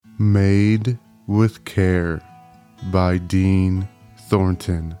Made with Care by Dean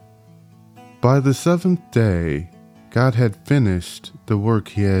Thornton. By the seventh day, God had finished the work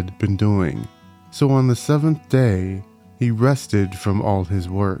he had been doing. So on the seventh day, he rested from all his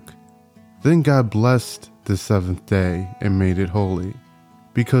work. Then God blessed the seventh day and made it holy,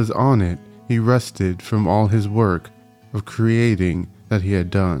 because on it he rested from all his work of creating that he had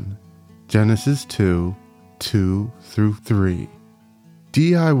done. Genesis 2:2-3.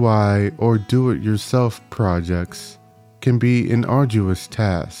 DIY or do-it-yourself projects can be an arduous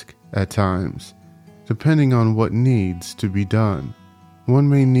task at times, depending on what needs to be done. One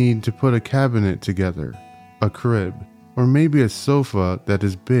may need to put a cabinet together, a crib, or maybe a sofa that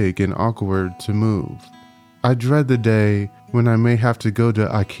is big and awkward to move. I dread the day when I may have to go to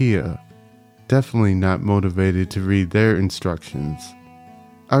IKEA, definitely not motivated to read their instructions.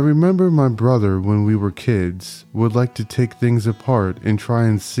 I remember my brother when we were kids would like to take things apart and try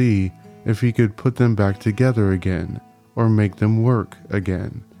and see if he could put them back together again or make them work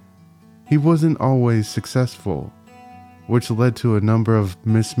again. He wasn't always successful, which led to a number of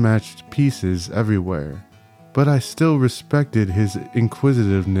mismatched pieces everywhere, but I still respected his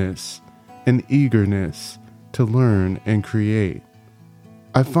inquisitiveness and eagerness to learn and create.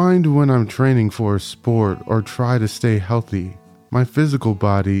 I find when I'm training for a sport or try to stay healthy, my physical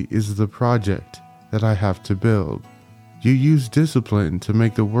body is the project that I have to build. You use discipline to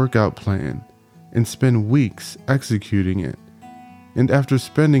make the workout plan and spend weeks executing it. And after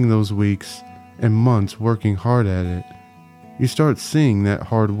spending those weeks and months working hard at it, you start seeing that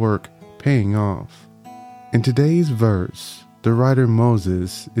hard work paying off. In today's verse, the writer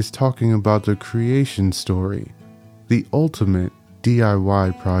Moses is talking about the creation story, the ultimate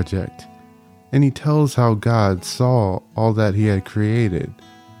DIY project. And he tells how God saw all that he had created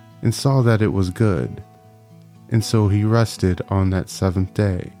and saw that it was good. And so he rested on that seventh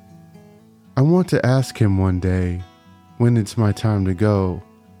day. I want to ask him one day, when it's my time to go,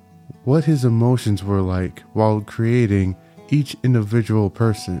 what his emotions were like while creating each individual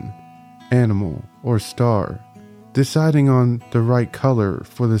person, animal, or star, deciding on the right color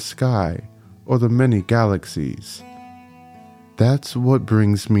for the sky or the many galaxies. That's what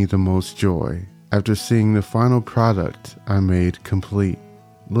brings me the most joy after seeing the final product I made complete,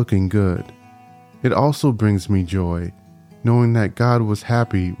 looking good. It also brings me joy knowing that God was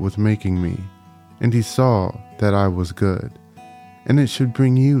happy with making me, and he saw that I was good. And it should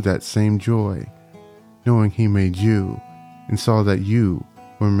bring you that same joy, knowing he made you and saw that you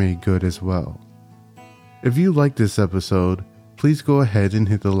were made good as well. If you like this episode, please go ahead and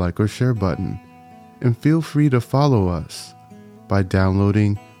hit the like or share button, and feel free to follow us by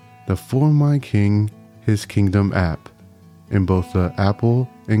downloading the For My King, His Kingdom app in both the Apple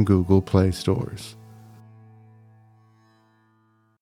and Google Play stores.